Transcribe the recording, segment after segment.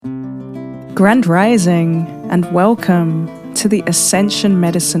Grand Rising, and welcome to the Ascension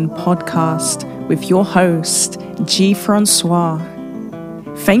Medicine podcast with your host, G. Francois.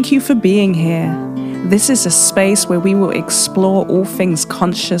 Thank you for being here. This is a space where we will explore all things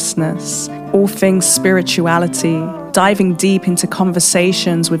consciousness, all things spirituality, diving deep into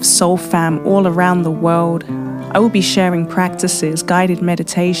conversations with soul fam all around the world. I will be sharing practices, guided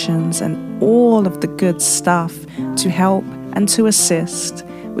meditations, and all of the good stuff to help and to assist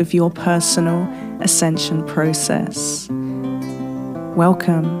with your personal ascension process.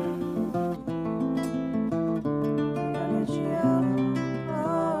 Welcome.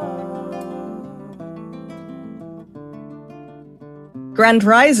 Grand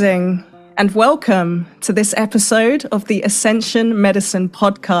Rising, and welcome to this episode of the Ascension Medicine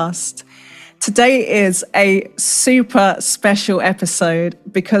podcast. Today is a super special episode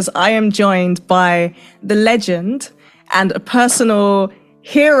because I am joined by the legend and a personal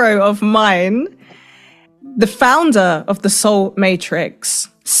hero of mine, the founder of the Soul Matrix,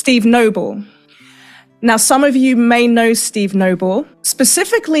 Steve Nobel. Now, some of you may know Steve Nobel,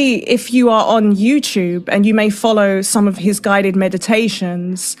 specifically if you are on YouTube and you may follow some of his guided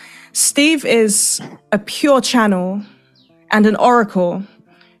meditations. Steve is a pure channel and an oracle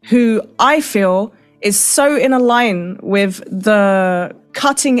who I feel is so in line with the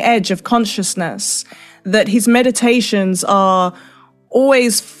cutting edge of consciousness that his meditations are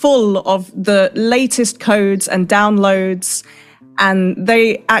always full of the latest codes and downloads, and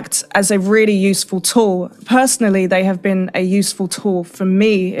they act as a really useful tool. Personally, they have been a useful tool for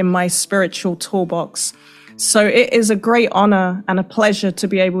me in my spiritual toolbox. So it is a great honor and a pleasure to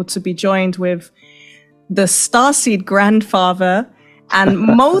be able to be joined with the starseed grandfather and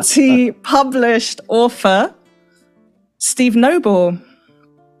multi-published author, Steve Nobel.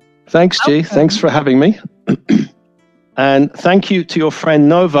 Thanks, G. Thanks for having me. And thank you to your friend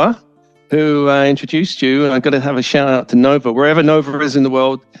Nova, who introduced you. And I've got to have a shout out to Nova. Wherever Nova is in the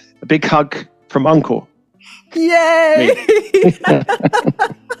world, a big hug from Uncle. Yay!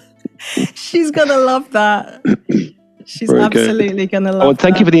 She's going to love that. She's Very absolutely going to love that.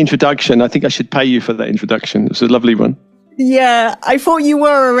 Thank you for the introduction. I think I should pay you for that introduction. It was a lovely one. Yeah, I thought you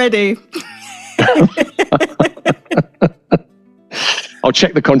were already. I'll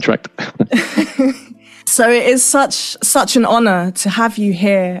check the contract. So it is such an honor to have you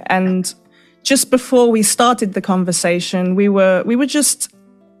here. And just before we started the conversation, we were just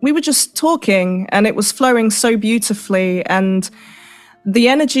talking, and it was flowing so beautifully. And the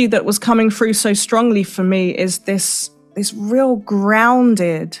energy that was coming through so strongly for me is this real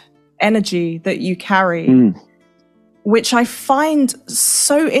grounded energy that you carry, which I find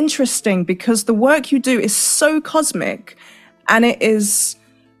so interesting because the work you do is so cosmic and it is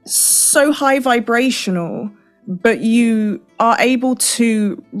so high vibrational, but you are able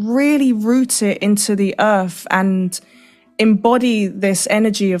to really root it into the earth and embody this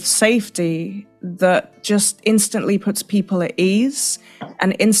energy of safety that just instantly puts people at ease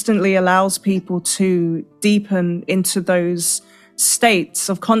and instantly allows people to deepen into those states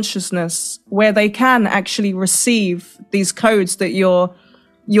of consciousness where they can actually receive these codes that you're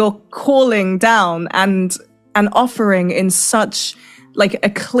calling down and offering in such like a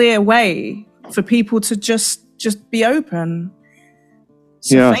clear way for people to just be open.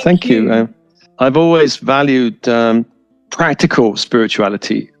 So thank you. I've always valued practical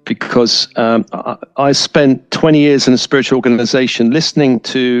spirituality because I spent 20 years in a spiritual organization helping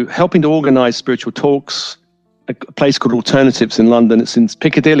to organize spiritual talks, a place called Alternatives in London. It's in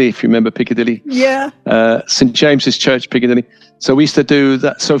Piccadilly, if you remember Piccadilly. Yeah. St. James's Church, Piccadilly. So we used to do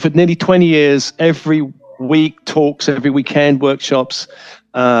that. So for nearly 20 years, every week talks, every weekend workshops,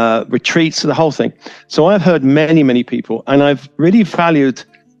 retreats, the whole thing. So I've heard many people, and I've really valued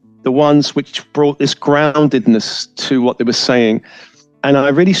the ones which brought this groundedness to what they were saying. And I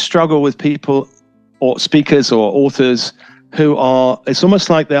really struggle with people or speakers or authors who it's almost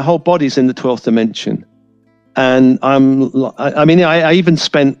like their whole body's in the 12th dimension. And I even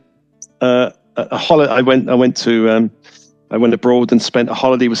spent a holiday. I went abroad and spent a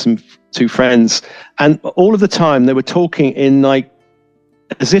holiday with two friends, and all of the time they were talking in like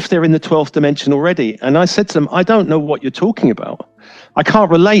as if they're in the 12th dimension already. And I said to them, I don't know what you're talking about. I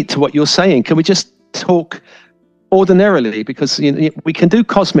can't relate to what you're saying. Can we just talk ordinarily? Because we can do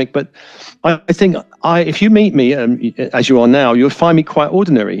cosmic, but I think if you meet me as you are now, you'll find me quite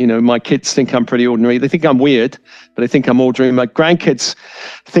ordinary. My kids think I'm pretty ordinary. They think I'm weird, but they think I'm ordinary. My grandkids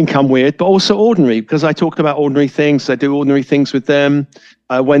think I'm weird, but also ordinary because I talk about ordinary things. I do ordinary things with them.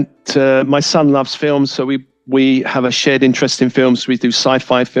 My son loves films, so we have a shared interest in films. We do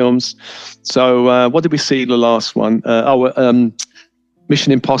sci-fi films. So what did we see the last one?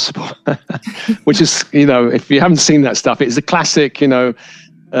 Mission Impossible, which is, if you haven't seen that stuff, it's the classic,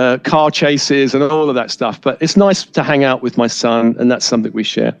 car chases and all of that stuff. But it's nice to hang out with my son, and that's something we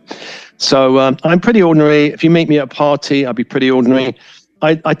share. So I'm pretty ordinary. If you meet me at a party, I'll be pretty ordinary.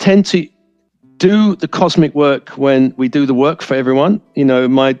 I tend to do the cosmic work when we do the work for everyone.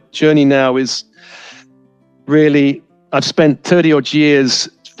 My journey now is really, I've spent 30 odd years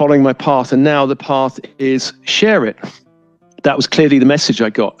following my path, and now the path is share it. That was clearly the message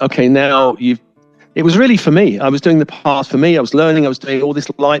I got. Okay, now it was really for me. I was doing the path for me. I was learning. I was doing all this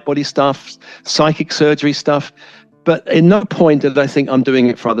light body stuff, psychic surgery stuff. But at no point did I think I'm doing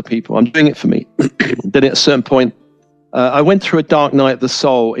it for other people. I'm doing it for me. Then at a certain point, I went through a dark night of the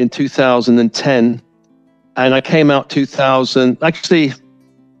soul in 2010, and I came out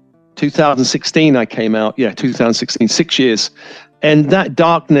 2016 I came out. Yeah, 2016, 6 years. And that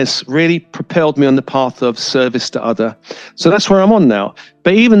darkness really propelled me on the path of service to other. So that's where I'm on now.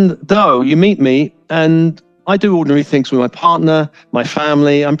 But even though you meet me, and I do ordinary things with my partner, my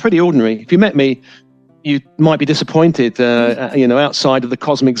family, I'm pretty ordinary. If you met me, you might be disappointed, outside of the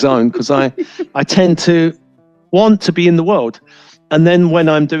cosmic zone, because I tend to want to be in the world. And then when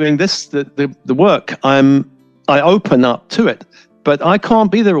I'm doing this, the work, I open up to it. But I can't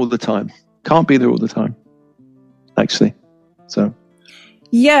be there all the time. Actually. So,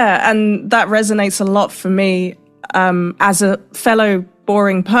 yeah, and that resonates a lot for me as a fellow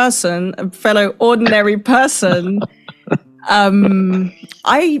boring person, a fellow ordinary person.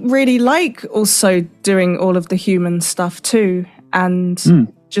 I really like also doing all of the human stuff too,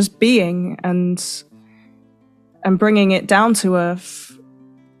 and just being and bringing it down to earth.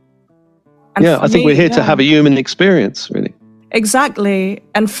 And I think we're here to have a human experience, really. Exactly.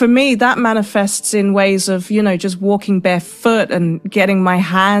 And for me, that manifests in ways of, just walking barefoot and getting my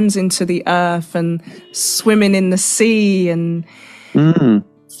hands into the earth and swimming in the sea and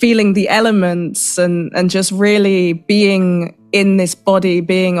feeling the elements and just really being in this body,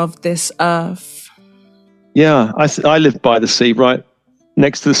 being of this earth. Yeah, I live by the sea, right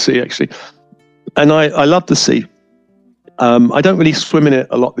next to the sea, actually. And I love the sea. I don't really swim in it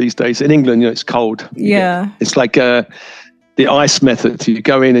a lot these days. In England, it's cold. Yeah. It's like the ice method. You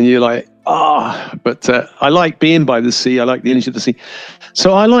go in and you're like, but I like being by the sea. I like the energy of the sea.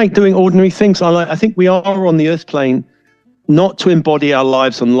 So I like doing ordinary things. I think we are on the earth plane not to embody our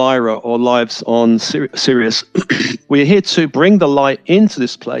lives on Lyra or lives on Sirius. We're here to bring the light into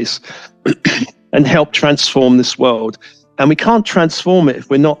this place and help transform this world. And we can't transform it if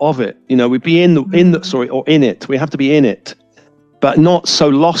we're not of it. We'd be in it. We have to be in it, but not so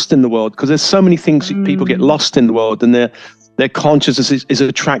lost in the world, because there's so many things people get lost in the world, and their consciousness is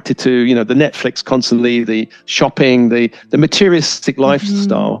attracted to, the Netflix constantly, the shopping, the materialistic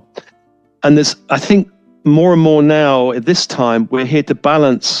lifestyle. And there's, I think, more and more now at this time, we're here to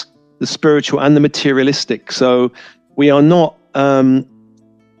balance the spiritual and the materialistic. So we are not,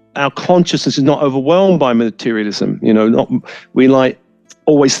 our consciousness is not overwhelmed by materialism. We like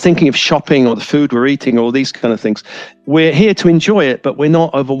always thinking of shopping or the food we're eating or these kind of things. We're here to enjoy it, but we're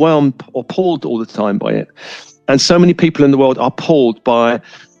not overwhelmed or pulled all the time by it. And so many people in the world are pulled by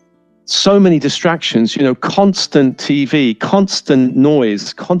so many distractions, constant TV, constant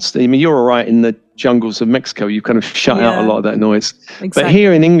noise, you're all right in the jungles of Mexico. You kind of shut out a lot of that noise. Exactly. But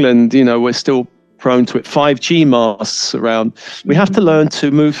here in England, we're still prone to it. 5G masts around. We have to learn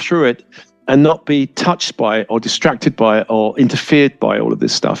to move through it and not be touched by it or distracted by it or interfered by all of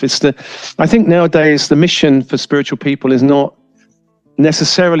this stuff. I think nowadays the mission for spiritual people is not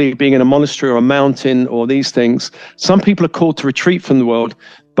necessarily being in a monastery or a mountain or these things. Some people are called to retreat from the world,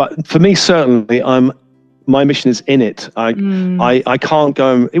 but for me, certainly, my mission is in it. I can't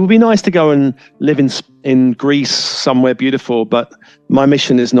go. It would be nice to go and live in Greece somewhere beautiful, but my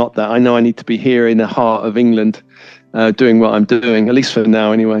mission is not that. I know I need to be here in the heart of England, doing what I'm doing, at least for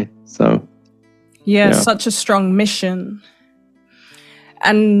now, anyway. So, yeah, such a strong mission.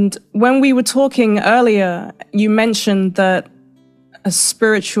 And when we were talking earlier, you mentioned that a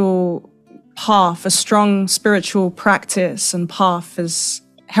spiritual path, a strong spiritual practice and path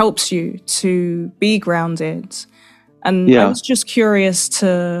helps you to be grounded. And I was just curious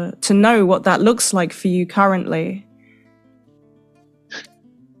to know what that looks like for you currently.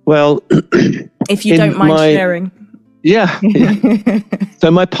 Well, if you don't mind sharing. Yeah. So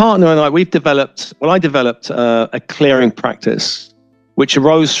my partner and I developed a clearing practice, which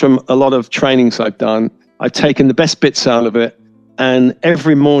arose from a lot of trainings I've done. I've taken the best bits out of it. And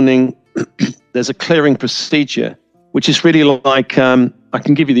every morning there's a clearing procedure, which is really like, I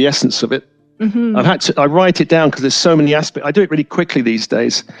can give you the essence of it. Mm-hmm. I write it down because there's so many aspects. I do it really quickly these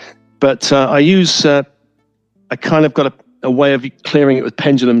days, but I kind of got a way of clearing it with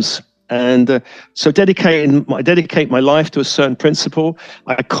pendulums. And so I dedicate my life to a certain principle.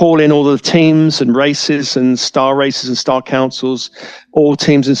 I call in all the teams and races and star councils, all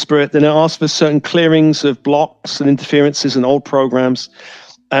teams in spirit. Then I ask for certain clearings of blocks and interferences and old programs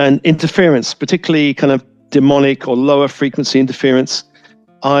and interference, particularly kind of demonic or lower frequency interference.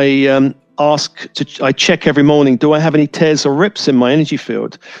 I check every morning, do I have any tears or rips in my energy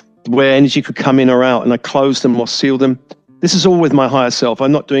field where energy could come in or out, and I close them or seal them. This is all with my higher self.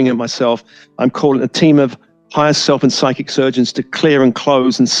 I'm not doing it myself. I'm calling a team of higher self and psychic surgeons to clear and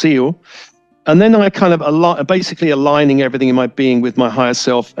close and seal. And then I kind of basically aligning everything in my being with my higher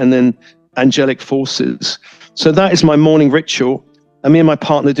self and then angelic forces. So that is my morning ritual. And me and my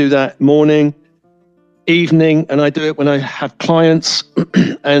partner do that morning, evening, and I do it when I have clients.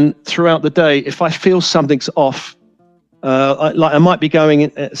 And throughout the day, if I feel something's off, I might be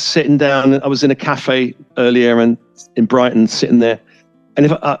sitting down. I was in a cafe earlier and in Brighton, sitting there, and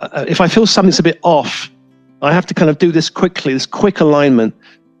if I feel something's a bit off, I have to kind of do this quickly, this quick alignment.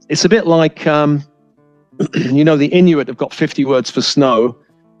 It's a bit like, the Inuit have got 50 words for snow.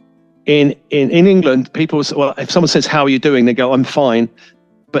 In England, people say, well, if someone says, "How are you doing?" they go, "I'm fine,"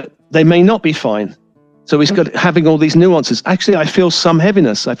 but they may not be fine. So it's got having all these nuances. Actually, I feel some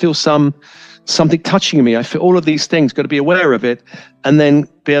heaviness. I feel something touching me. I feel all of these things, got to be aware of it and then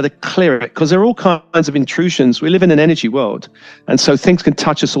be able to clear it, because there are all kinds of intrusions. We live in an energy world. And so things can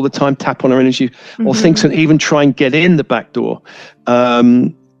touch us all the time, tap on our energy, or things can even try and get in the back door,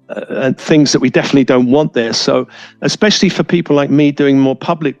 and things that we definitely don't want there. So especially for people like me doing more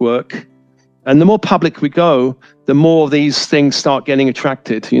public work, and the more public we go, the more these things start getting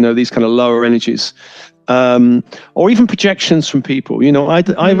attracted, these kind of lower energies, or even projections from people.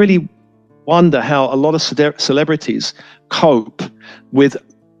 I really wonder how a lot of celebrities cope with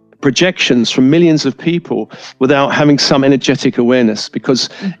projections from millions of people without having some energetic awareness, because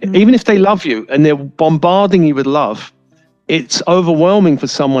even if they love you and they're bombarding you with love, it's overwhelming for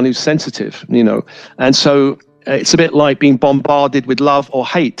someone who's sensitive, and so it's a bit like being bombarded with love or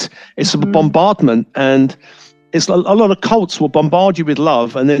hate. It's a bombardment, and it's a lot of cults will bombard you with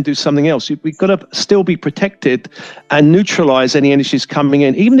love and then do something else. We've got to still be protected and neutralize any energies coming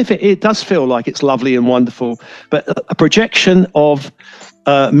in, even if it does feel like it's lovely and wonderful. But a projection of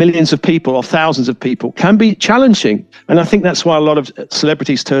millions of people or thousands of people can be challenging. And I think that's why a lot of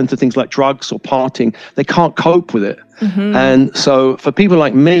celebrities turn to things like drugs or partying. They can't cope with it. And so for people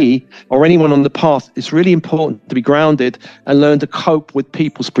like me or anyone on the path, it's really important to be grounded and learn to cope with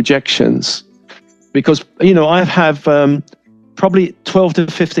people's projections. Because, I have probably 12 to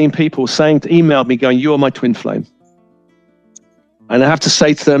 15 people emailed me going, "You are my twin flame." And I have to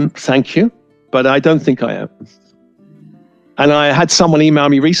say to them, thank you, but I don't think I am. And I had someone email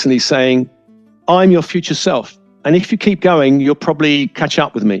me recently saying, "I'm your future self. And if you keep going, you'll probably catch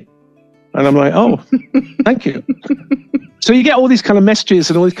up with me." And I'm like, "Oh, thank you." So you get all these kind of messages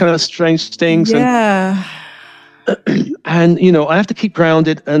and all these kind of strange things. Yeah. And I have to keep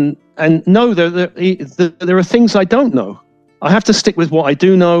grounded and know that there are things I don't know. I have to stick with what I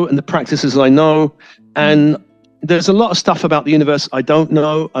do know and the practices I know. And there's a lot of stuff about the universe I don't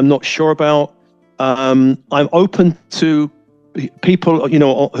know, I'm not sure about. I'm open to people,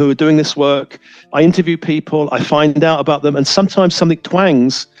 who are doing this work. I interview people, I find out about them, and sometimes something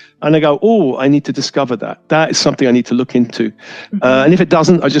twangs and I go, "Oh, I need to discover that. That is something I need to look into." And if it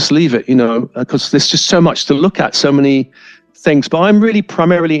doesn't, I just leave it, because there's just so much to look at, so many things. But I'm really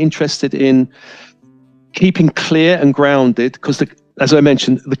primarily interested in keeping clear and grounded, because as I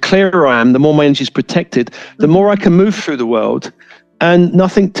mentioned, the clearer I am, the more my energy is protected, the more I can move through the world and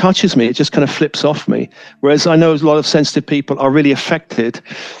nothing touches me. It just kind of flips off me. Whereas I know a lot of sensitive people are really affected,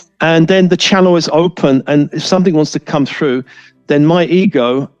 and then the channel is open, and if something wants to come through, then my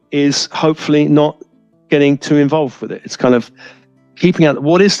ego is hopefully not getting too involved with it. It's kind of keeping out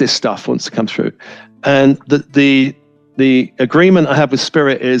what is this stuff wants to come through. And the agreement I have with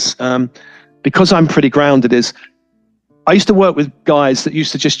Spirit is, because I'm pretty grounded, is I used to work with guys that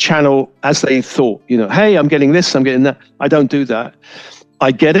used to just channel as they thought, "Hey, I'm getting this, I'm getting that." I don't do that.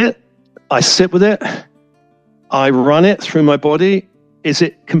 I get it, I sit with it, I run it through my body. Is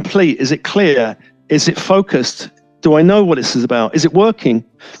it complete? Is it clear? Is it focused? Do I know what this is about? Is it working?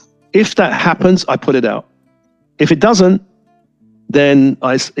 If that happens, I put it out. If it doesn't, then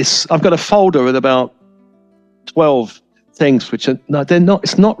I've got a folder with about 12 things which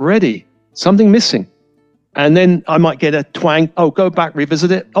it's not ready. Something missing. And then I might get a twang. Oh, go back, revisit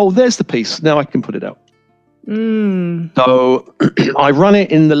it. Oh, there's the piece. Now I can put it out. So I run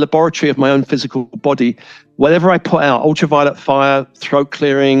it in the laboratory of my own physical body. Whatever I put out, ultraviolet fire, throat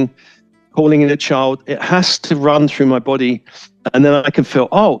clearing, calling in a child, it has to run through my body. And then I can feel,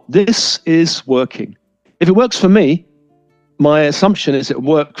 oh, this is working. If it works for me, my assumption is it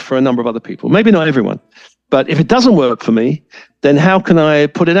will work for a number of other people. Maybe not everyone. But if it doesn't work for me, then how can I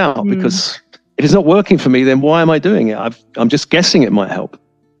put it out? Because if it's not working for me, then why am I doing it? I'm just guessing it might help.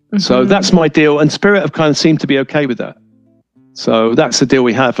 So that's my deal. And Spirit have kind of seemed to be okay with that. So that's the deal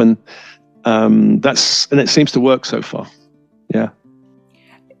we have. And it seems to work so far. Yeah.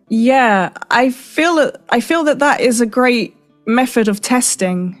 Yeah, I feel that is a great method of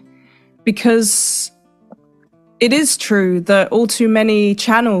testing, because it is true that all too many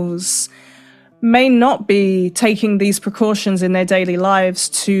channels may not be taking these precautions in their daily lives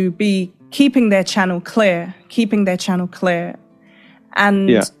to be keeping their channel clear.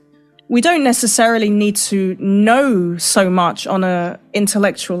 And we don't necessarily need to know so much on an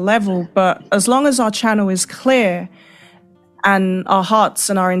intellectual level, but as long as our channel is clear and our hearts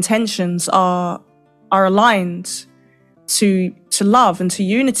and our intentions are aligned to love and to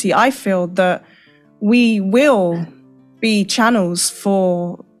unity, I feel that we will be channels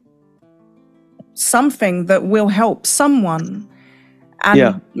for something that will help someone.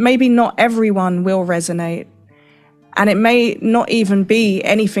 And maybe not everyone will resonate. And it may not even be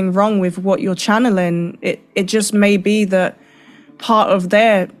anything wrong with what you're channeling. It just may be that part of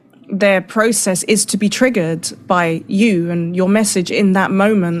their process is to be triggered by you and your message in that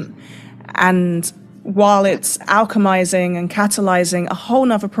moment. And while it's alchemizing and catalyzing a whole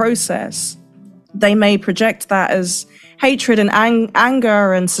nother process, they may project that as hatred and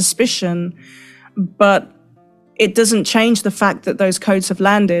anger and suspicion, but it doesn't change the fact that those codes have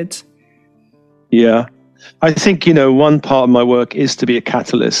landed. Yeah. I think, one part of my work is to be a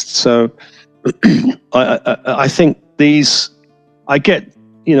catalyst. So I think I get,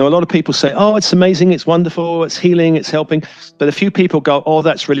 a lot of people say, oh, it's amazing, it's wonderful, it's healing, it's helping. But a few people go, oh,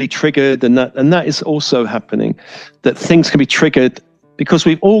 that's really triggered. And that is also happening, that things can be triggered because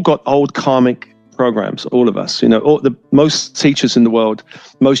we've all got old karmic programs, all of us. Most teachers in the world,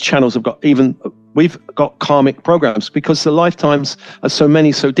 most channels have got, we've got karmic programs because the lifetimes are so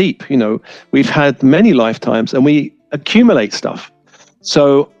many, so deep. We've had many lifetimes and we accumulate stuff.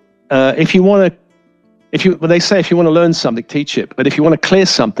 So they say if you want to learn something, teach it. But if you want to clear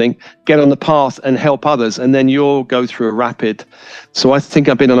something, get on the path and help others, and then you'll go through a rapid. So I think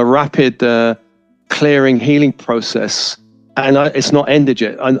I've been on a rapid clearing, healing process, and it's not ended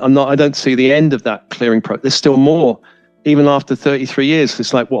yet. I don't see the end of that clearing process. There's still more, even after 33 years.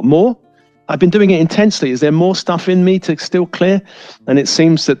 It's like, what more? I've been doing it intensely. Is there more stuff in me to still clear? And it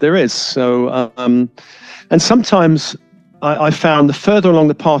seems that there is. So, and sometimes I found the further along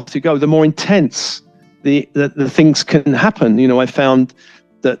the path you go, the more intense the things can happen. I found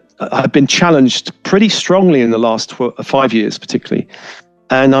that I've been challenged pretty strongly in the last 5 years, particularly.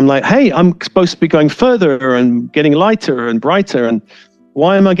 And I'm like, hey, I'm supposed to be going further and getting lighter and brighter. And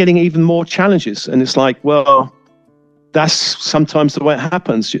why am I getting even more challenges? And it's like, well, that's sometimes the way it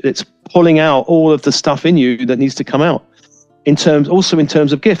happens. It's pulling out all of the stuff in you that needs to come out. In terms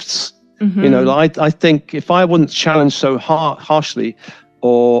of gifts. I think if I wasn't challenged so harshly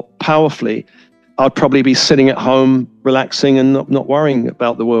or powerfully, I'd probably be sitting at home, relaxing and not worrying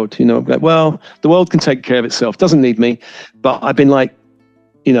about the world. Like, well, the world can take care of itself, doesn't need me. But I've been like,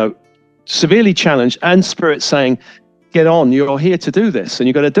 severely challenged, and Spirit saying, get on, you're here to do this and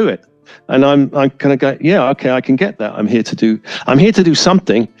you got to do it. And I'm kind of go, yeah, okay, I can get that. I'm here to do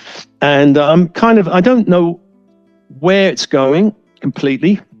something. And I don't know where it's going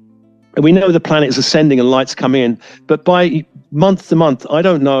completely. And we know the planet is ascending and light's coming in, but by month to month, I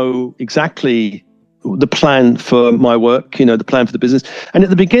don't know exactly the plan for my work, the plan for the business. And at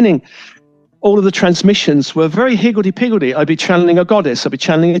the beginning, all of the transmissions were very higgledy-piggledy. I'd be channeling a goddess, I'd be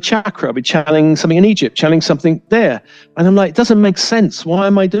channeling a chakra, I'd be channeling something in Egypt, channeling something there. And I'm like, it doesn't make sense. Why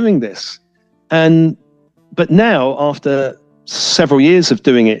am I doing this? But now, after several years of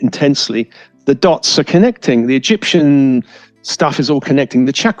doing it intensely, the dots are connecting. The Egyptian stuff is all connecting.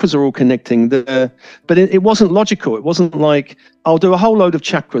 The chakras are all connecting. But it wasn't logical. It wasn't like, I'll do a whole load of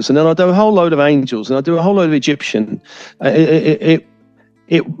chakras, and then I'll do a whole load of angels, and I'll do a whole load of Egyptian.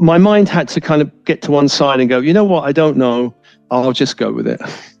 My mind had to kind of get to one side and go, you know what, I don't know, I'll just go with it.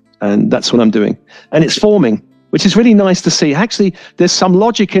 And that's what I'm doing. And it's forming, which is really nice to see. Actually, there's some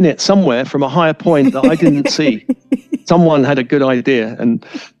logic in it somewhere from a higher point that I didn't see. Someone had a good idea and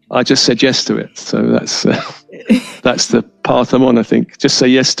I just said yes to it. So that's the path I'm on, I think. Just say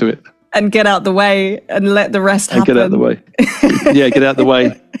yes to it. And get out the way and let the rest happen. And get out the way. Yeah, get out the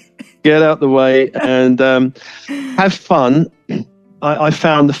way. Get out the way and have fun. I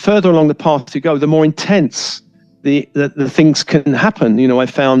found the further along the path you go, the more intense the things can happen. I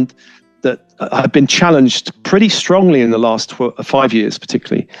found that I've been challenged pretty strongly in the last 5 years,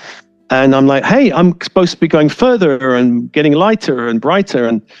 particularly. And I'm like, hey, I'm supposed to be going further and getting lighter and brighter.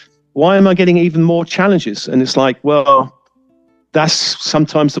 And why am I getting even more challenges? And it's like, well, that's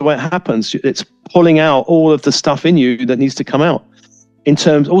sometimes the way it happens. It's pulling out all of the stuff in you that needs to come out. In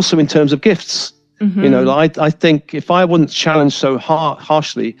terms of gifts. You know, I think if I wasn't challenged so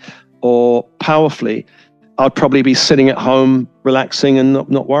harshly or powerfully, I'd probably be sitting at home, relaxing and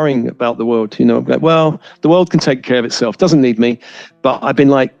not worrying about the world. You know, like, well, the world can take care of itself, doesn't need me. But I've been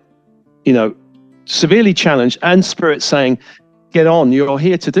like, you know, severely challenged, and Spirit saying, get on, you're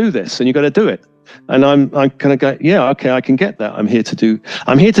here to do this and you got to do it. And I'm kind of go, yeah, okay, I can get that. I'm here to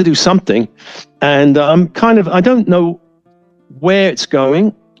do something. And I don't know where it's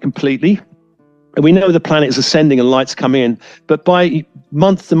going completely. And we know the planet is ascending and light's come in, but by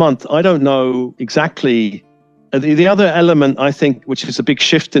month to month, I don't know exactly. The other element, I think, which is a big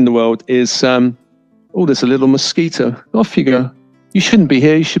shift in the world is, there's a little mosquito. Off you go. You shouldn't be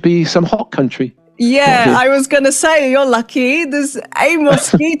here. You should be some hot country. Yeah, I was going to say, you're lucky. There's a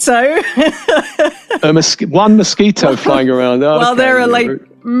mosquito. One mosquito flying around. Oh, well, there are like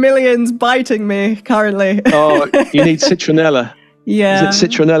millions biting me currently. Oh, you need citronella. Yeah. Is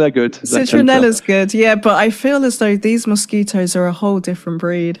it citronella good? Citronella's good, yeah, but I feel as though these mosquitoes are a whole different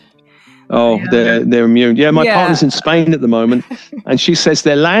breed. Oh, yeah. They're immune. Yeah, my partner's in Spain at the moment, and she says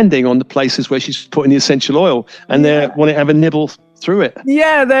they're landing on the places where she's putting the essential oil, and they want to have a nibble through it.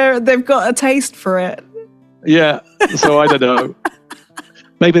 Yeah, they've got a taste for it. Yeah, so I don't know.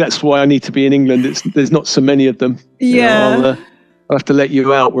 Maybe that's why I need to be in England. There's not so many of them. Yeah. You know, I'll have to let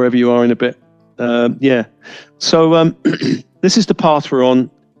you out wherever you are in a bit. Yeah. So this is the path we're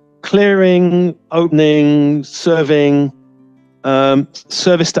on. Clearing, opening, serving,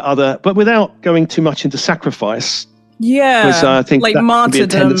 service to other, but without going too much into sacrifice. Yeah. Because I think like that martyrdom. can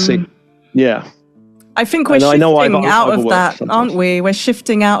be a tendency. Yeah. I think we're shifting out of that, sometimes. Aren't we? We're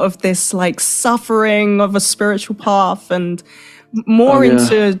shifting out of this like suffering of a spiritual path and more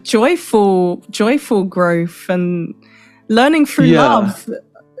into joyful growth and learning through love.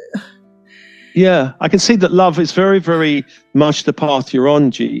 Yeah, I can see that love is very, very much the path you're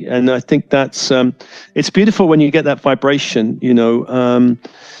on, G. And I think that's, it's beautiful when you get that vibration, you know.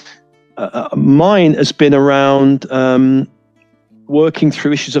 Mine has been around working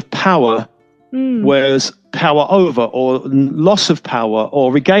through issues of power, whereas power over or loss of power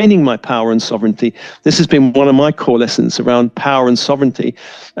or regaining my power and sovereignty. This has been one of my core lessons around power and sovereignty.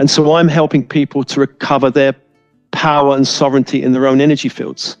 And so I'm helping people to recover their power and sovereignty in their own energy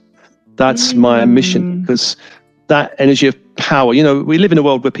fields. That's my mission, because that energy of power, you know, we live in a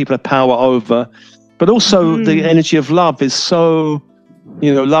world where people have power over, but also the energy of love is so,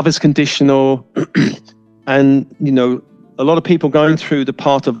 you know, love is conditional. And, you know, a lot of people going through the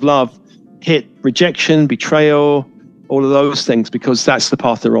path of love hit rejection, betrayal, all of those things, because that's the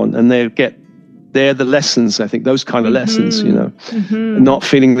path they're on. And they're the lessons, I think, those kind of lessons, you know, not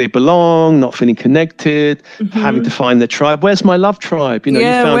feeling they belong, not feeling connected, having to find their tribe. Where's my love tribe? You know, you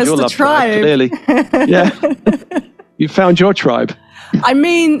found your love tribe, clearly. Yeah. You found your tribe. I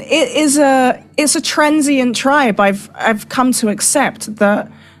mean, it's a transient tribe. I've come to accept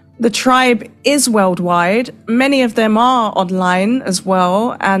that the tribe is worldwide. Many of them are online as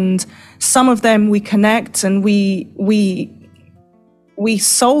well. And some of them we connect and we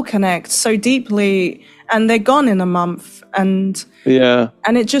soul connect so deeply, and they're gone in a month, and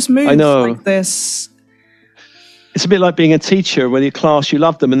it just moves like this. It's a bit like being a teacher when your class, you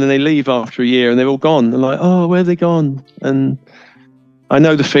love them and then they leave after a year and they're all gone. They're like, oh, where have they gone? And I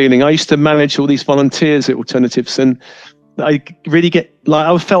know the feeling. I used to manage all these volunteers at Alternatives, and I really get like,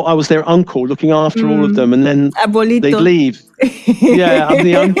 I felt I was their uncle looking after all of them, and then Abuelito. They'd leave. Yeah, I'm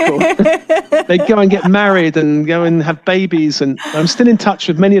the uncle. They'd go and get married and go and have babies, and I'm still in touch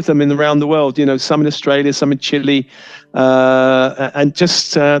with many of them around the world, you know, some in Australia, some in Chile, and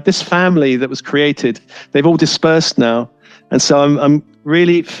just this family that was created, they've all dispersed now. And so I'm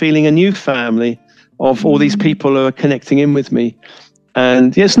really feeling a new family of all these people who are connecting in with me.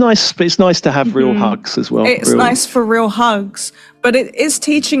 And yeah, it's nice, but it's nice to have real hugs as well. It's nice for real hugs, but it is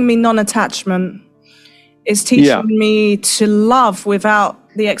teaching me non-attachment. It's teaching me to love without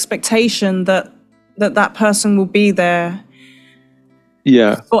the expectation that person will be there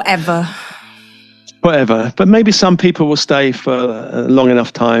forever. But maybe some people will stay for a long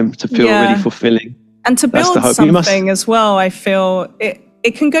enough time to feel really fulfilling. And to build something as well, I feel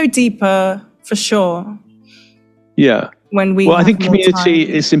it can go deeper for sure. Yeah. I think community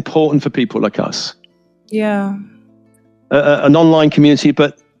is important for people like us. Yeah. An online community,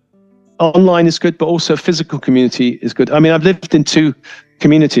 but online is good, but also physical community is good. I mean, I've lived in two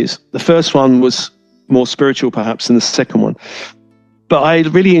communities. The first one was more spiritual, perhaps, than the second one. But I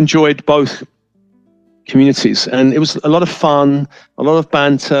really enjoyed both communities, and it was a lot of fun, a lot of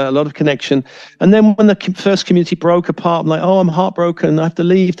banter, a lot of connection. And then when the first community broke apart, I'm like, oh, I'm heartbroken. I have to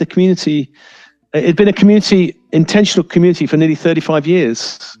leave the community. It'd been a community, intentional community, for nearly 35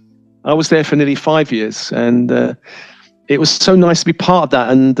 years. I was there for nearly 5 years, and it was so nice to be part of that.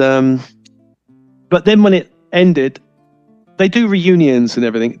 And but then when it ended, they do reunions and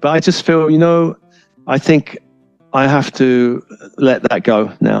everything. But I just feel, I think I have to let that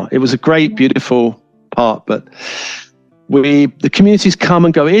go now. It was a great, beautiful part, but the communities come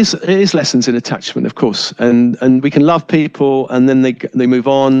and go. It is lessons in attachment, of course, and we can love people, and then they move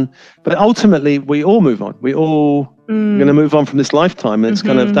on. But ultimately, we all move on. We all going to move on from this lifetime. And it's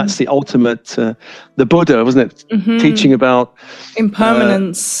kind of, that's the ultimate. The Buddha, wasn't it, teaching about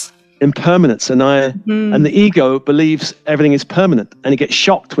impermanence. Impermanence, and and the ego believes everything is permanent, and it gets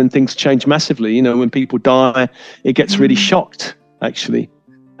shocked when things change massively. When people die, it gets really shocked, actually,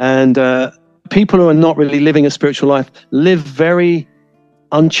 and. People who are not really living a spiritual life live very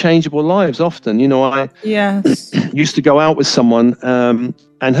unchangeable lives often. I used to go out with someone,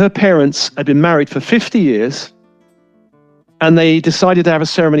 and her parents had been married for 50 years, and they decided to have a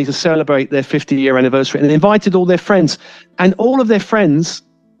ceremony to celebrate their 50-year anniversary, and they invited all their friends, and all of their friends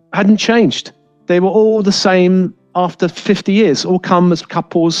hadn't changed. They were all the same after 50 years, all come as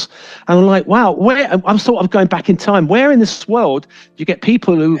couples. And I'm like, wow, I'm sort of going back in time. Where in this world do you get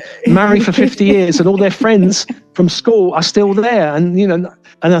people who marry for 50 years and all their friends from school are still there? And, and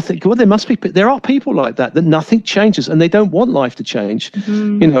I think, well, there are people like that nothing changes, and they don't want life to change,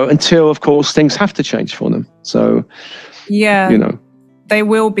 until, of course, things have to change for them. So, there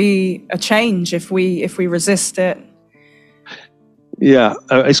will be a change if we resist it. Yeah,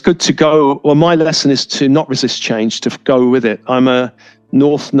 it's good to go. Well, my lesson is to not resist change, to go with it. I'm a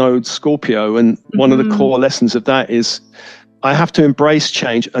North Node Scorpio, and one of the core lessons of that is I have to embrace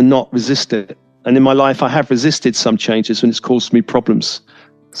change and not resist it. And in my life, I have resisted some changes, and it's caused me problems.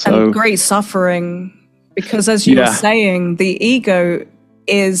 And great suffering, because as you were saying, the ego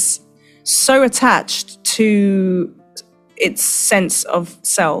is so attached to its sense of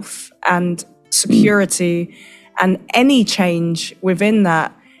self and security. And any change within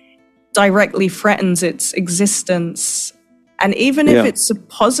that directly threatens its existence. And even if it's a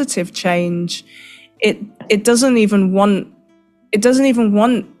positive change, it doesn't even want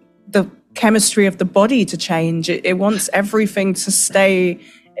the chemistry of the body to change. It wants everything to stay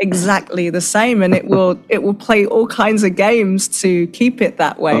exactly the same, and it will play all kinds of games to keep it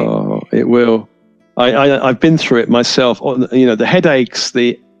that way. Oh, it will. I've been through it myself. The headaches,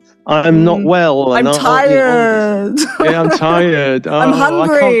 I'm not well. I'm tired. I'm tired. I'm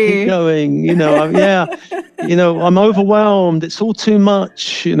hungry. I can't keep going. I'm overwhelmed. It's all too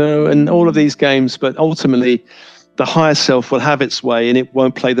much, and all of these games. But ultimately, the higher self will have its way, and it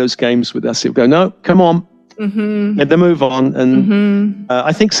won't play those games with us. It'll go, no, come on. Let them move on. And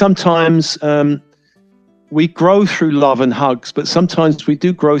I think sometimes we grow through love and hugs, but sometimes we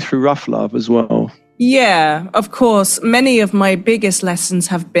do grow through rough love as well. Yeah, of course. Many of my biggest lessons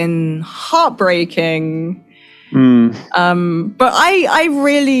have been heartbreaking. But I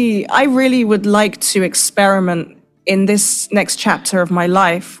really would like to experiment in this next chapter of my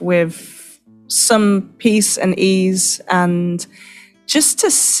life with some peace and ease, and just to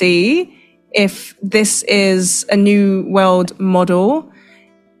see if this is a new world model,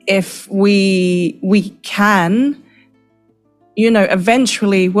 if we can,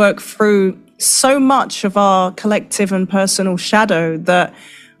 eventually work through so much of our collective and personal shadow that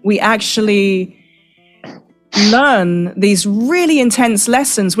we actually learn these really intense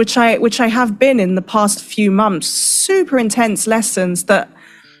lessons, which I have been in the past few months, super intense lessons that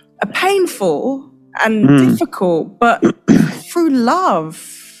are painful and difficult, but through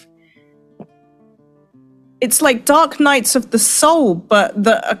love. It's like dark nights of the soul, but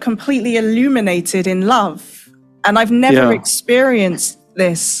that are completely illuminated in love. And I've never experienced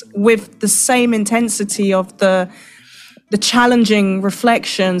this with the same intensity of the challenging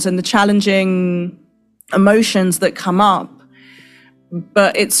reflections and the challenging emotions that come up.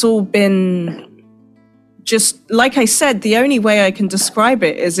 But it's all been just, like I said, the only way I can describe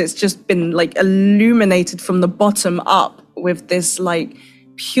it is it's just been like illuminated from the bottom up with this like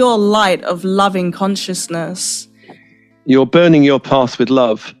pure light of loving consciousness. You're burning your path with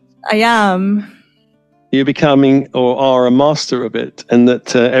love. I am. You're becoming or are a master of it, and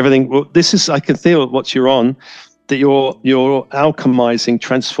that everything. Well, this is, I can feel what you're on. That you're alchemizing,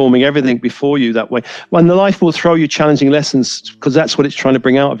 transforming everything before you that way. When the life will throw you challenging lessons, because that's what it's trying to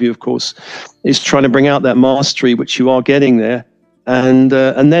bring out of you. Of course, it's trying to bring out that mastery which you are getting there. And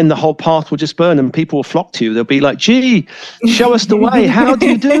then the whole path will just burn, and people will flock to you. They'll be like, "Gee, show us the way. How do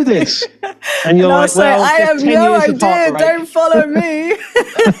you do this?" And you're like, "Well, I have no idea. Don't follow me."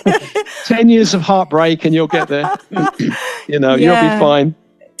 10 years of heartbreak, and you'll get there. You'll be fine.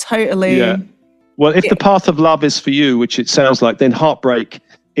 Totally. Yeah. Well, if the path of love is for you, which it sounds like, then heartbreak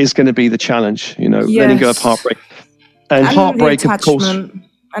is going to be the challenge. Letting go of heartbreak, and heartbreak, of course,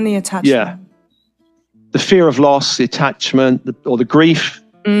 and the attachment. Yeah. The fear of loss, the attachment, or the grief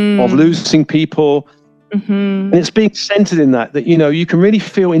of losing people. Mm-hmm. And it's being centered in that you can really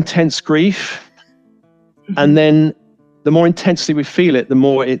feel intense grief. Mm-hmm. And then the more intensely we feel it, the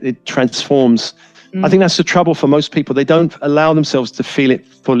more it transforms. Mm-hmm. I think that's the trouble for most people. They don't allow themselves to feel it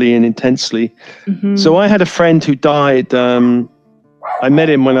fully and intensely. Mm-hmm. So I had a friend who died. I met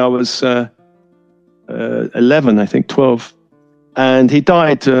him when I was 11, I think, 12. And he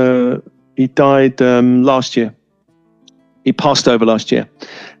died... He died last year. He passed over last year.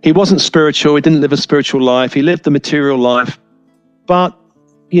 He wasn't spiritual. He didn't live a spiritual life. He lived a material life. But,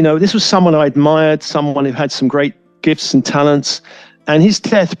 this was someone I admired, someone who had some great gifts and talents. And his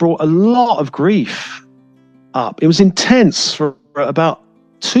death brought a lot of grief up. It was intense for about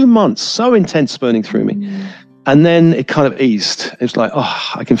 2 months, so intense burning through me. And then it kind of eased. It was like,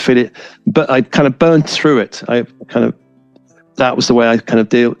 I can feel it. But I kind of burned through it. That was the way I kind of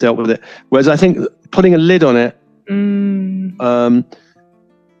dealt with it. Whereas I think putting a lid on it,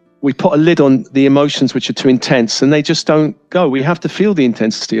 we put a lid on the emotions which are too intense, and they just don't go. We have to feel the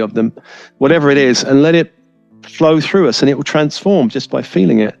intensity of them, whatever it is, and let it flow through us, and it will transform just by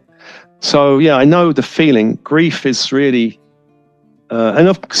feeling it. So, yeah, I know the feeling. Grief is really... and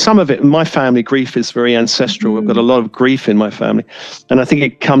of some of it, in my family, grief is very ancestral. We've got a lot of grief in my family. And I think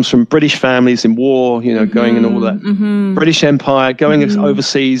it comes from British families in war, going and all that. Mm-hmm. British Empire, going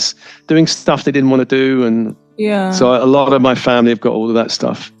overseas, doing stuff they didn't want to do. And so a lot of my family have got all of that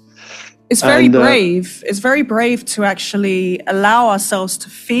stuff. It's very brave. It's very brave to actually allow ourselves to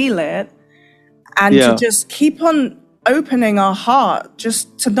feel it and to just keep on opening our heart,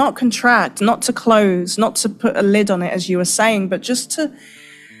 just to not contract, not to close, not to put a lid on it, as you were saying, but just to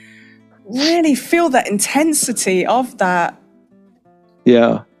really feel that intensity of that.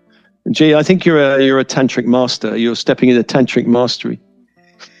 Yeah. Gee, I think you're a tantric master. You're stepping into tantric mastery.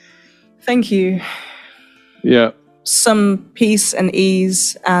 Thank you. Yeah. Some peace and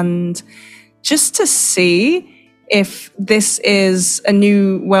ease, and just to see if this is a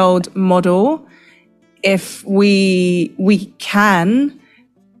new world model, if we can,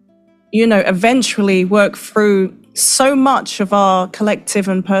 eventually work through so much of our collective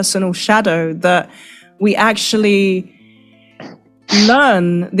and personal shadow that we actually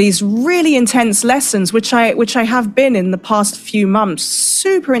learn these really intense lessons, which I have been in the past few months,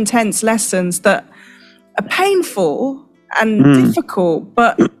 super intense lessons that are painful and difficult,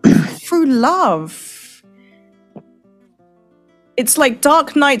 but through love. It's like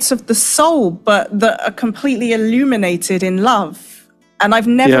dark nights of the soul, but that are completely illuminated in love. And I've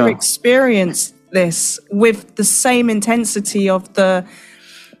never experienced this with the same intensity of the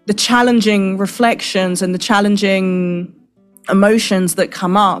challenging reflections and the challenging emotions that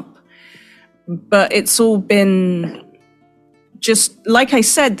come up. But it's all been just, like I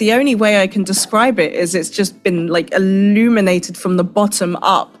said, the only way I can describe it is it's just been like illuminated from the bottom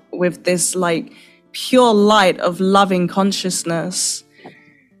up with this like pure light of loving consciousness.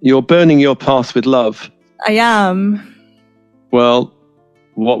 You're burning your path with love. I am. Well,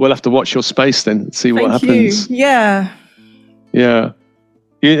 we'll have to watch your space then and see what happens. Yeah. Yeah.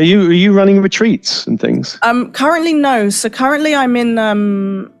 Are you running retreats and things? Currently, no. So currently I'm in,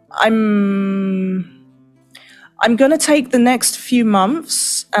 I'm going to take the next few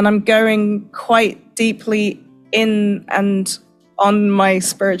months and I'm going quite deeply in and on my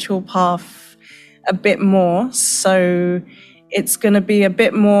spiritual path a bit more. So it's going to be a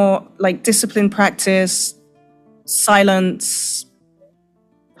bit more like disciplined practice, silence,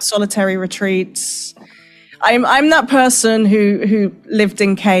 solitary retreats. I'm that person who lived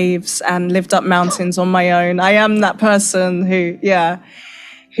in caves and lived up mountains on my own. I am that person who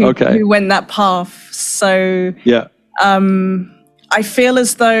went that path. So I feel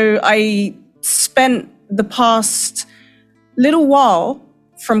as though I spent the past little while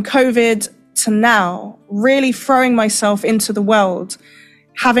from COVID to now really throwing myself into the world,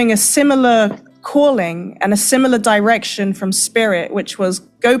 having a similar calling and a similar direction from spirit, which was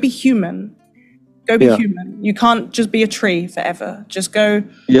go be human. Go be human. You can't just be a tree forever. Just go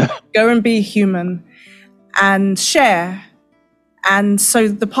and be human and share. And so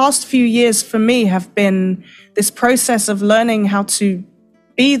the past few years for me have been this process of learning how to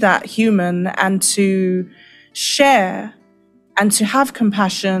be that human and to share to have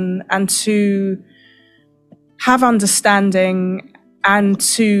compassion and to have understanding and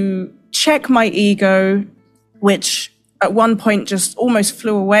to check my ego, which at one point just almost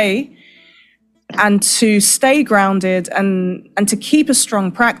flew away, and to stay grounded and to keep a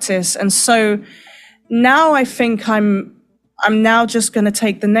strong practice. And so now I think I'm now just going to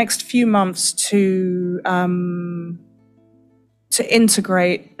take the next few months to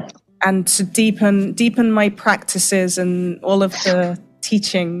integrate and to deepen my practices and all of the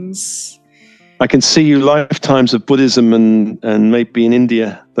teachings. I can see you lifetimes of Buddhism and maybe in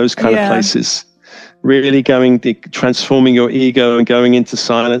India, those kind of places, really transforming your ego and going into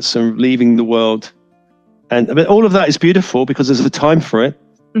silence and leaving the world. But all of that is beautiful because there's a time for it.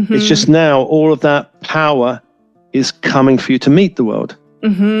 Mm-hmm. It's just now all of that power is coming for you to meet the world.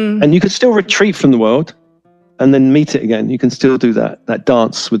 Mm-hmm. And you could still retreat from the world and then meet it again. You can still do that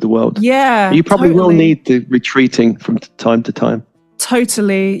dance with the world. Yeah, but you probably will need the retreating from time to time.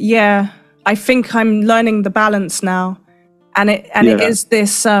 Totally, yeah. I think I'm learning the balance now. And it is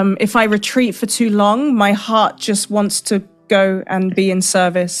this, if I retreat for too long, my heart just wants to go and be in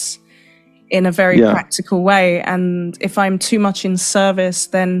service in a very practical way. And if I'm too much in service,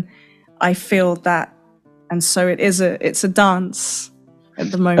 then I feel that. And so it's a dance at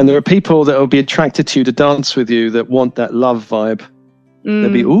the moment. And there are people that will be attracted to you to dance with you that want that love vibe.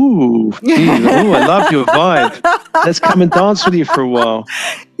 They'll be, I love your vibe. Let's come and dance with you for a while.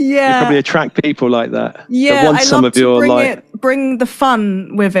 Yeah. You probably attract people like that. Yeah, that want some of your bring the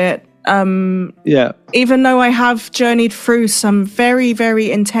fun with it. Even though I have journeyed through some very,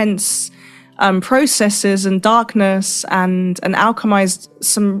 very intense processes and darkness and alchemized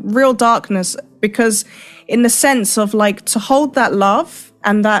some real darkness, because in the sense of like to hold that love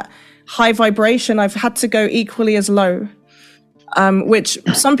and that high vibration, I've had to go equally as low. Which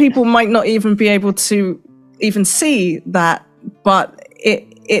some people might not even be able to even see that, but it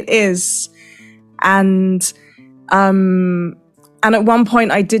is. And at one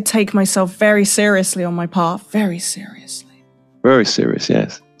point I did take myself very seriously on my path, very seriously. Very serious,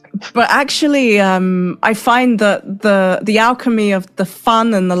 yes. But actually, I find that the alchemy of the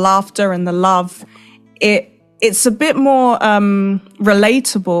fun and the laughter and the love, it's a bit more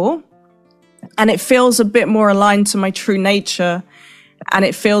relatable. And it feels a bit more aligned to my true nature. And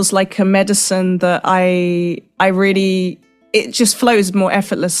it feels like a medicine that it just flows more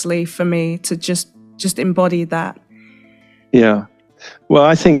effortlessly for me to just embody that. Yeah. Well,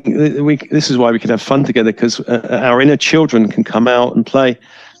 I think this is why we can have fun together, because our inner children can come out and play.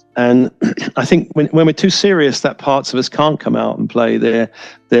 And I think when we're too serious, that parts of us can't come out and play. They're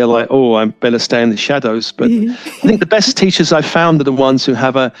like, oh, I better stay in the shadows. But I think the best teachers I've found are the ones who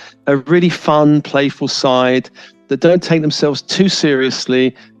have a really fun, playful side, that don't take themselves too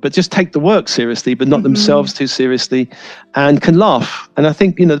seriously, but just take the work seriously, but not themselves too seriously, and can laugh. And I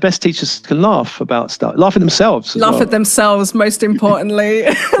think, the best teachers can laugh about stuff, laugh at themselves. Laugh at themselves, most importantly.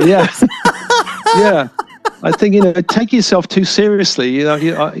 Yeah. Yeah. I think, take yourself too seriously.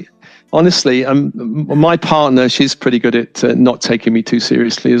 Honestly, my partner, she's pretty good at not taking me too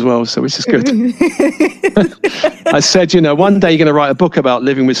seriously as well, so which is good. I said, one day you're going to write a book about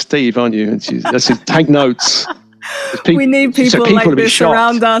living with Steve, aren't you? And I said, take notes. We need people like this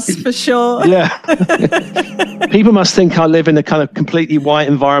around us, for sure. Yeah. People must think I live in a kind of completely white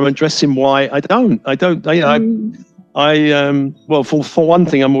environment, dressed in white. I don't. Well, for one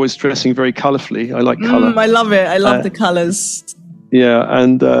thing, I'm always dressing very colourfully. I like colour. I love it. I love the colours. Yeah,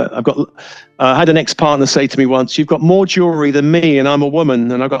 and I had an ex-partner say to me once, "You've got more jewellery than me, and I'm a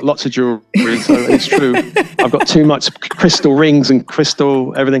woman, and I've got lots of jewellery." So it's true. I've got too much crystal rings and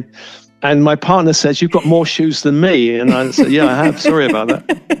crystal everything. And my partner says, "You've got more shoes than me," and I said, "Yeah, I have. Sorry about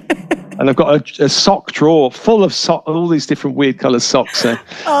that." And I've got a sock drawer full of all these different weird coloured socks.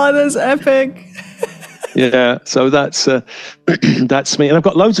 Oh, that's epic. Yeah, so that's me. And I've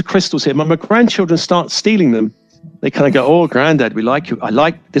got loads of crystals here. My grandchildren start stealing them. They kind of go, "Oh, Granddad, we like you. I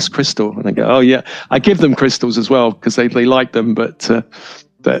like this crystal." And I go, "Oh, yeah." I give them crystals as well because they like them. But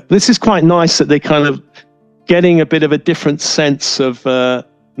this is quite nice that they kind of getting a bit of a different sense of,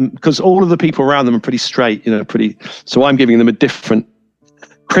 because all of the people around them are pretty straight, so I'm giving them a different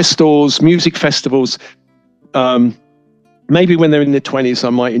crystals, music festivals. Maybe when they're in their 20s, I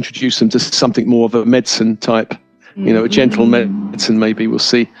might introduce them to something more of a medicine type, a gentle medicine, maybe, we'll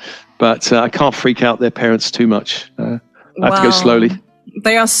see. But I can't freak out their parents too much. I have to go slowly.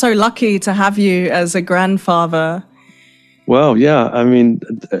 They are so lucky to have you as a grandfather. Well, yeah. I mean,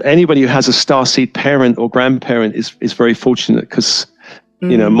 anybody who has a starseed parent or grandparent is very fortunate, because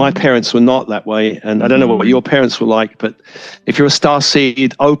You know, my parents were not that way, and I don't know what your parents were like, but if you're a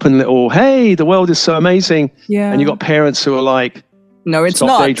starseed, open little, hey, the world is so amazing, and you got parents who are like, no, it's stop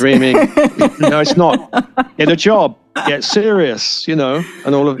not. daydreaming. No, it's not. Get a job. Get serious. You know,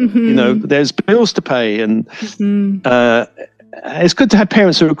 and all of you know, there's bills to pay, and it's good to have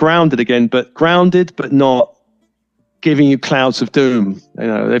parents who are grounded again, but not giving you clouds of doom. You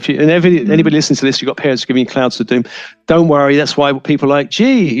know, if you anybody listens to this, you've got parents giving you clouds of doom. Don't worry. That's why people are like,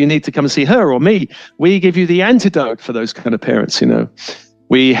 gee, you need to come and see her or me. We give you the antidote for those kind of parents. You know,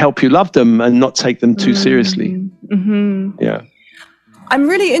 we help you love them and not take them too seriously. Yeah. I'm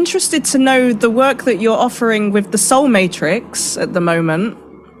really interested to know the work that you're offering with the Soul Matrix at the moment.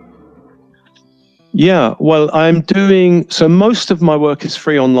 Yeah, well, so most of my work is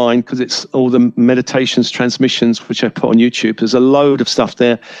free online because it's all the meditations, transmissions, which I put on YouTube. There's a load of stuff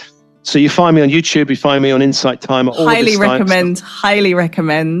there. So you find me on YouTube, you find me on Insight Timer. Highly recommend.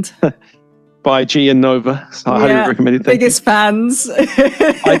 By G and Nova. So I highly recommend it. Biggest fans.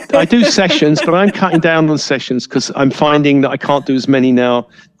 I do sessions, but I'm cutting down on sessions because I'm finding that I can't do as many now.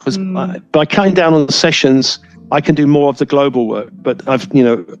 Because by cutting down on the sessions, I can do more of the global work. But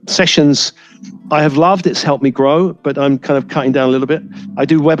sessions I have loved. It's helped me grow, but I'm kind of cutting down a little bit. I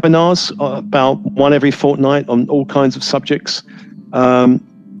do webinars about one every fortnight on all kinds of subjects,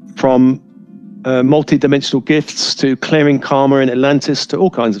 from multi-dimensional gifts to clearing karma in Atlantis to all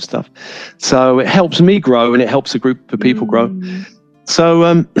kinds of stuff. So it helps me grow and it helps a group of people grow.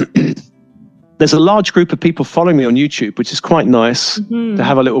 So there's a large group of people following me on YouTube, which is quite nice to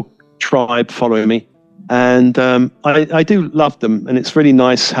have a little tribe following me. And I do love them, and it's really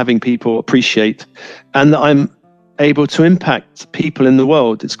nice having people appreciate, and that I'm able to impact people in the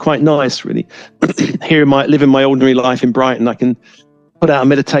world. It's quite nice, really. Here, living my ordinary life in Brighton, I can put out a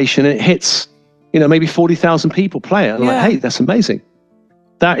meditation, and it hits, maybe 40,000 people play it. I'm like, hey, that's amazing.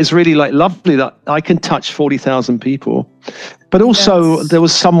 That is really lovely that I can touch 40,000 people. But also, there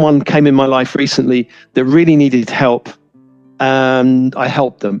was someone came in my life recently that really needed help. And I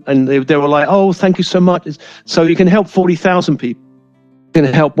helped them, and they were like, "Oh, thank you so much." So you can help 40,000 people, you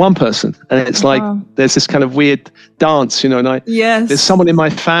can help one person, and it's like there's this kind of weird dance, And there's someone in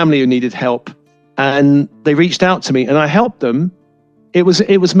my family who needed help, and they reached out to me, and I helped them. It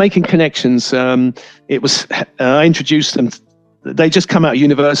was making connections. I introduced them. They just come out of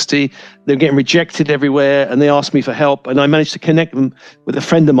university. They're getting rejected everywhere, and they asked me for help, and I managed to connect them with a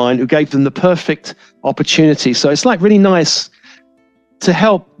friend of mine who gave them the perfect opportunity. So it's really nice to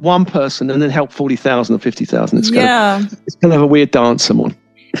help one person and then help 40,000 or 50,000. It's kind of a weird dance, someone.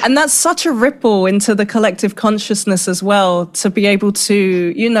 And that's such a ripple into the collective consciousness as well, to be able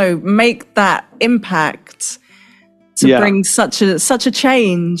to, make that impact, to bring such a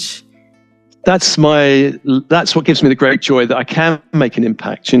change. That's what gives me the great joy that I can make an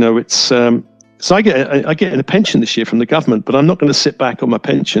impact. It's so I get a pension this year from the government, but I'm not going to sit back on my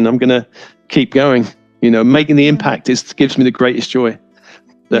pension. I'm going to keep going. Making the impact gives me the greatest joy,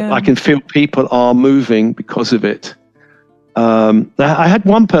 that I can feel people are moving because of it. I had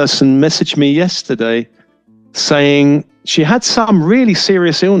one person message me yesterday saying she had some really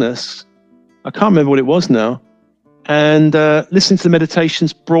serious illness. I can't remember what it was now. And listening to the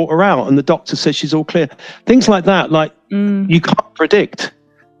meditations brought her out, and the doctor said she's all clear. Things like that, you can't predict.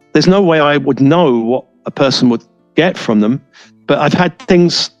 There's no way I would know what a person would get from them. But I've had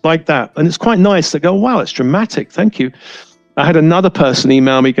things like that, and it's quite nice to go, wow, it's dramatic, thank you. I had another person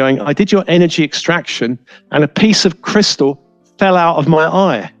email me going, I did your energy extraction, and a piece of crystal fell out of my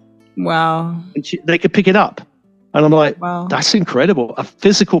eye. Wow. And they could pick it up. And I'm like, wow, that's incredible. A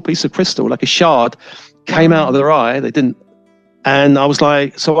physical piece of crystal, like a shard, came out of their eye. They didn't. And I was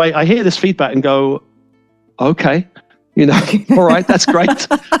like, so I hear this feedback and go, okay, all right, that's great.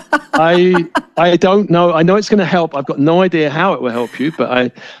 I don't know. I know it's going to help. I've got no idea how it will help you,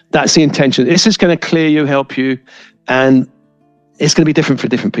 but that's the intention. This is going to clear you, help you. And it's going to be different for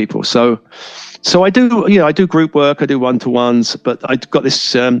different people. So I do group work. I do one-to-ones, but I've got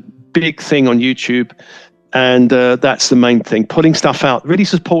this big thing on YouTube. And that's the main thing, putting stuff out, really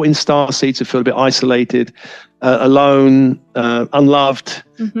supporting starseeds who feel a bit isolated, alone, unloved,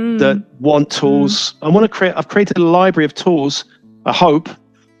 that want tools. I've created a library of tools, I hope,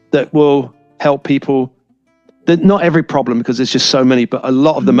 that will help people. That not every problem, because there's just so many, but a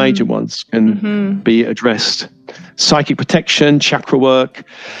lot of the major ones can be addressed. Psychic protection, chakra work,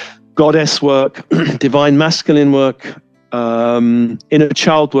 goddess work, divine masculine work, inner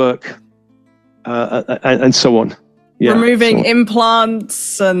child work, and so on. Removing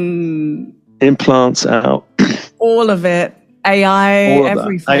implants out. All of it. AI,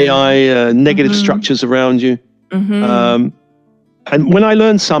 everything. AI, negative structures around you. And when I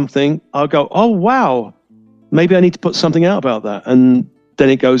learn something, I'll go, oh, wow, maybe I need to put something out about that. And then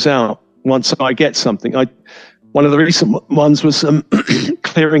it goes out once I get something. One of the recent ones was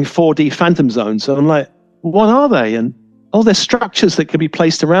clearing 4D phantom zones. And I'm like, what are they? And they're structures that can be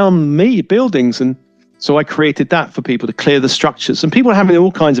placed around me, buildings. And so I created that for people to clear the structures. And people are having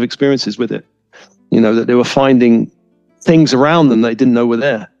all kinds of experiences with it, that they were finding things around them they didn't know were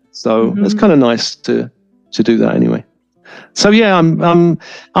there. So it's kind of nice to do that anyway. So yeah, I'm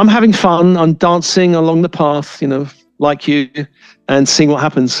having fun. I'm dancing along the path, like you, and seeing what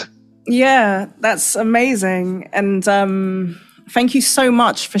happens. Yeah, that's amazing. And thank you so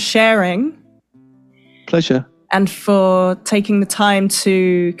much for sharing. Pleasure. And for taking the time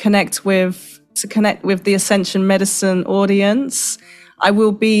to connect with the Ascension Medicine audience. I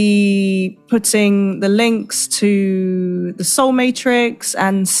will be putting the links to the Soul Matrix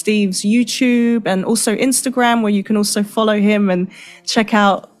and Steve's YouTube and also Instagram, where you can also follow him and check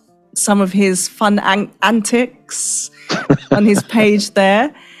out some of his fun antics on his page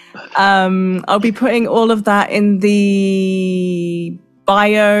there. I'll be putting all of that in the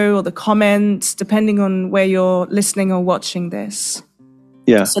bio or the comments, depending on where you're listening or watching this.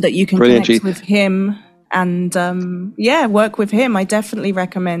 Yeah. So that you can connect with him and, work with him. I definitely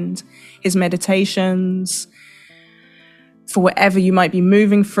recommend his meditations for whatever you might be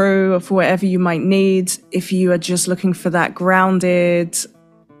moving through or for whatever you might need. If you are just looking for that grounded,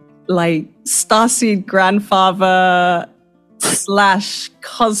 like starseed grandfather /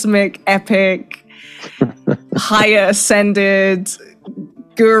 cosmic epic, higher ascended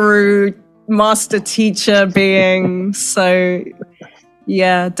guru, master teacher being. So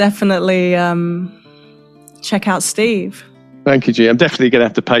yeah, definitely check out Steve. Thank you, G. I'm definitely going to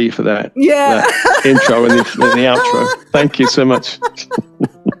have to pay you for that. Yeah. That intro and the outro. Thank you so much.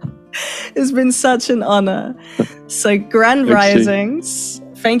 It's been such an honor. So Grand Risings,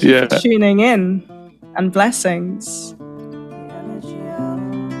 thank you for tuning in, and blessings.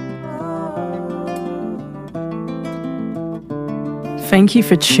 Thank you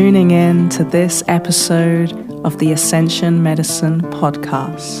for tuning in to this episode of the Ascension Medicine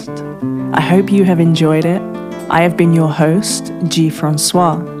Podcast. I hope you have enjoyed it. I have been your host, G.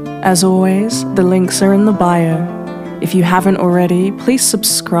 Francois. As always, the links are in the bio. If you haven't already, please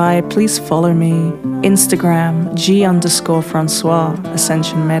subscribe, please follow me. Instagram, G_Francois,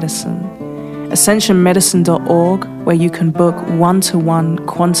 Ascension Medicine. AscensionMedicine.org, where you can book one-to-one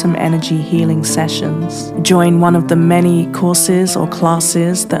quantum energy healing sessions. Join one of the many courses or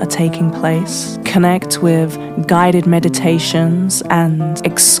classes that are taking place. Connect with guided meditations and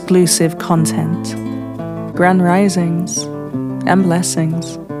exclusive content. Grand risings and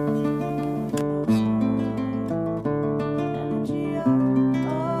blessings.